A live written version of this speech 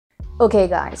Okay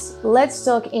guys, let's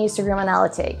talk Instagram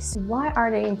analytics. Why are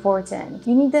they important?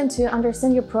 You need them to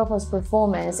understand your profile's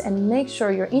performance and make sure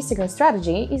your Instagram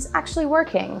strategy is actually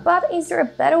working. But is there a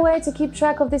better way to keep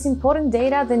track of this important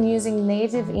data than using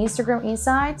native Instagram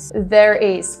insights? There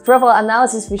is. Profile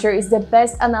analysis feature is the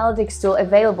best analytics tool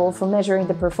available for measuring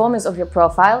the performance of your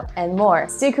profile and more.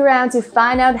 Stick around to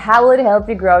find out how it will help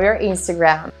you grow your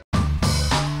Instagram.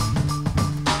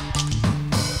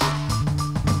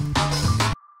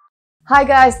 Hi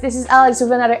guys, this is Alex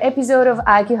with another episode of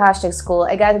IQhashtags School,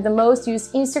 a guide to the most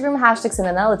used Instagram hashtags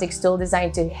and analytics tool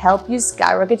designed to help you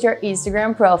skyrocket your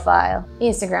Instagram profile.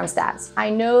 Instagram stats. I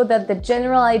know that the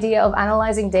general idea of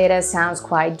analyzing data sounds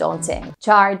quite daunting.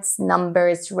 Charts,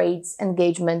 numbers, rates,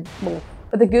 engagement,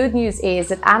 But the good news is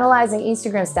that analyzing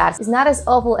Instagram stats is not as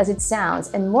awful as it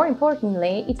sounds, and more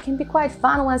importantly, it can be quite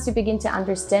fun once you begin to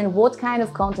understand what kind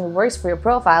of content works for your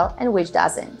profile and which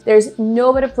doesn't. There's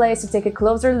no better place to take a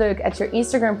closer look at your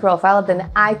Instagram profile than the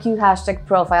IQhashtag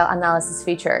profile analysis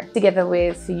feature. Together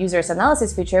with the users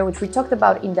analysis feature, which we talked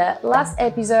about in the last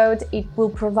episode, it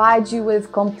will provide you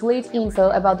with complete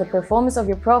info about the performance of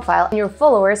your profile and your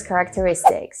followers'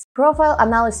 characteristics. Profile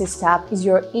analysis tab is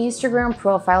your Instagram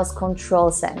profile's control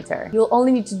center. You'll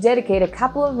only need to dedicate a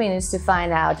couple of minutes to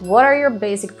find out what are your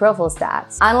basic profile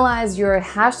stats, analyze your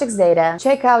hashtags data,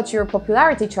 check out your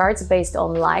popularity charts based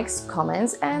on likes,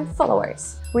 comments, and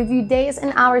followers. Review days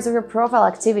and hours of your profile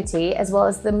activity as well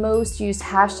as the most used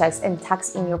hashtags and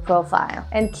tags in your profile,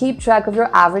 and keep track of your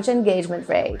average engagement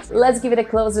rate. Let's give it a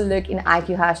closer look in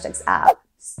IQhashtags app.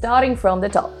 Starting from the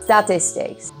top,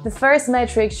 statistics. The first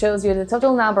metric shows you the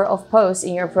total number of posts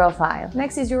in your profile.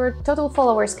 Next is your total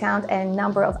followers count and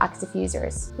number of active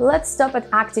users. Let's stop at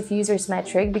active users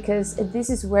metric because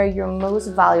this is where your most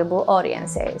valuable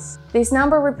audience is. This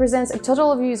number represents a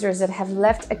total of users that have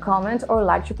left a comment or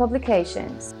liked your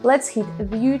publications. Let's hit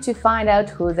view to find out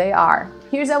who they are.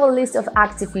 Here's our list of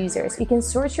active users. You can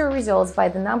sort your results by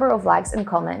the number of likes and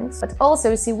comments, but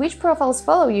also see which profiles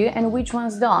follow you and which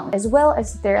ones don't, as well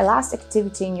as their last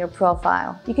activity in your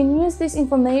profile. You can use this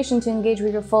information to engage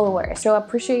with your followers, show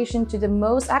appreciation to the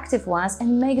most active ones,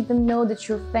 and make them know that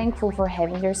you're thankful for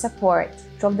having their support.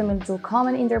 Drop them a little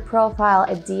comment in their profile,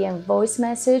 a DM voice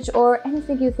message, or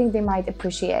anything you think they might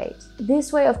appreciate.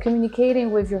 This way of communicating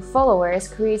with your followers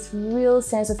creates a real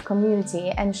sense of community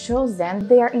and shows them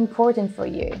they are important for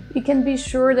you. You can be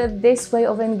sure that this way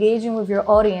of engaging with your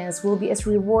audience will be as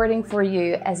rewarding for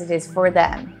you as it is for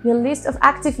them. Your list of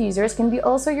active users can be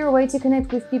also your way to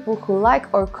connect with people who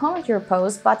like or comment your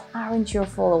posts but aren't your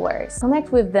followers.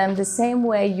 Connect with them the same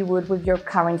way you would with your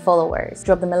current followers.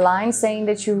 Drop them a line saying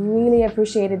that you really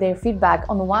appreciated their feedback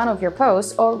on one of your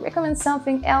posts or recommend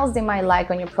something else they might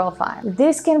like on your profile.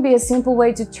 This can be a simple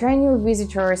way to turn your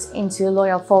visitors into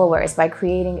loyal followers by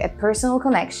creating a personal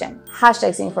connection.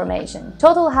 Hashtags information.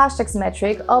 Total hashtags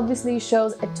metric obviously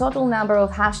shows a total number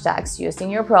of hashtags used in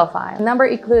your profile. The number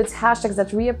includes hashtags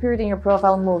that reappeared in your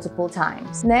profile multiple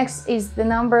times. Next is the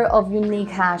number of unique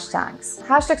hashtags.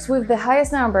 Hashtags with the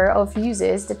highest number of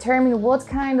uses determine what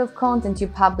kind of content you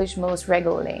publish most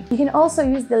regularly. You can also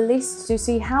use the list to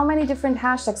see how many different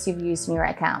hashtags you've used in your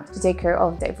account, to take care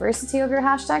of diversity of your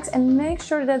hashtags and make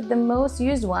sure that the most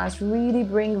used ones really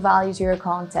bring value to your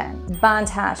content. Banned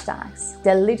hashtags.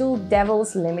 The little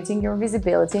devils limiting your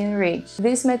visibility and reach.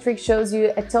 This metric shows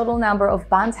you a total number of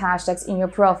banned hashtags in your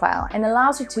profile and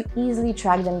allows you to easily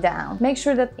track them down. Make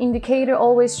sure that indicator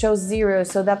always shows 0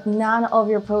 so that none of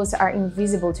your posts are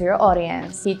invisible to your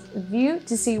audience. Hit view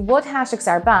to see what hashtags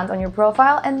are banned on your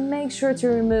profile and make sure to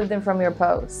remove them from your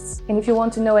posts. And if you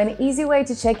want to know an easy way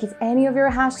to check if any of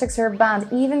your hashtags are banned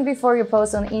even before you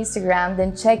post on Instagram,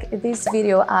 then check this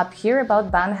video up here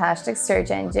about banned hashtags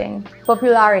search engine.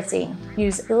 Popularity.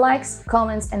 Use likes,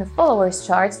 comments, and followers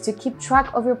charts to keep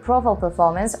track of your profile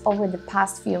performance over the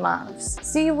past few months.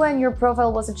 See when your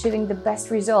profile was achieving the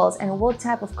best results and what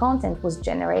type of content was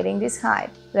generating this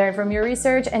hype. Learn from your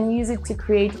research and use it to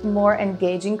create more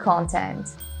engaging content.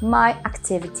 My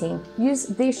activity. Use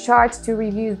this chart to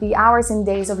review the hours and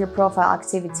days of your profile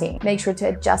activity. Make sure to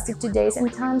adjust it to days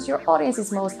and times your audience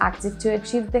is most active to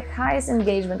achieve the highest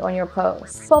engagement on your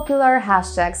posts. Popular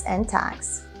hashtags and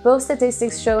tags. Both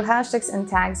statistics show hashtags and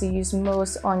tags you use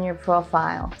most on your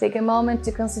profile. Take a moment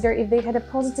to consider if they had a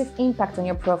positive impact on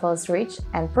your profile's reach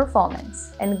and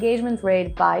performance. Engagement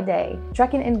rate by day.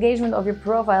 Tracking engagement of your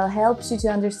profile helps you to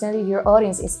understand if your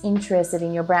audience is interested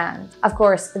in your brand. Of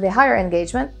course, the higher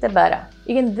engagement, the better.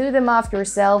 You can do the math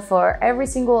yourself for every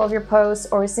single of your posts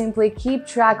or simply keep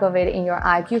track of it in your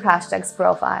IQhashtags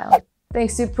profile.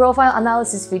 Thanks to profile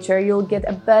analysis feature, you'll get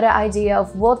a better idea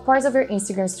of what parts of your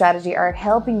Instagram strategy are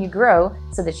helping you grow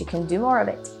so that you can do more of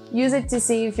it. Use it to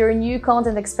see if your new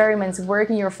content experiments work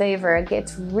in your favor,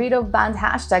 get rid of banned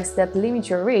hashtags that limit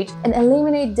your reach, and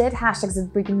eliminate dead hashtags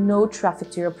that bring no traffic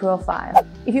to your profile.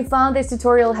 If you found this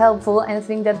tutorial helpful and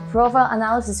think that profile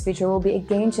analysis feature will be a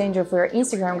game changer for your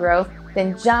Instagram growth,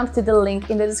 then jump to the link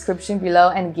in the description below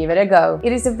and give it a go.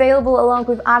 It is available along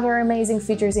with other amazing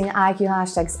features in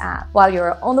IQhashtags app. While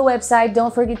you're on the website,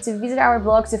 don't forget to visit our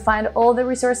blog to find all the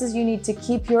resources you need to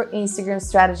keep your Instagram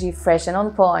strategy fresh and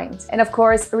on point. And of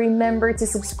course, remember to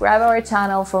subscribe our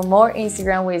channel for more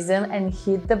Instagram wisdom and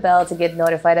hit the bell to get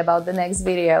notified about the next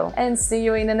video. And see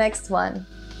you in the next one.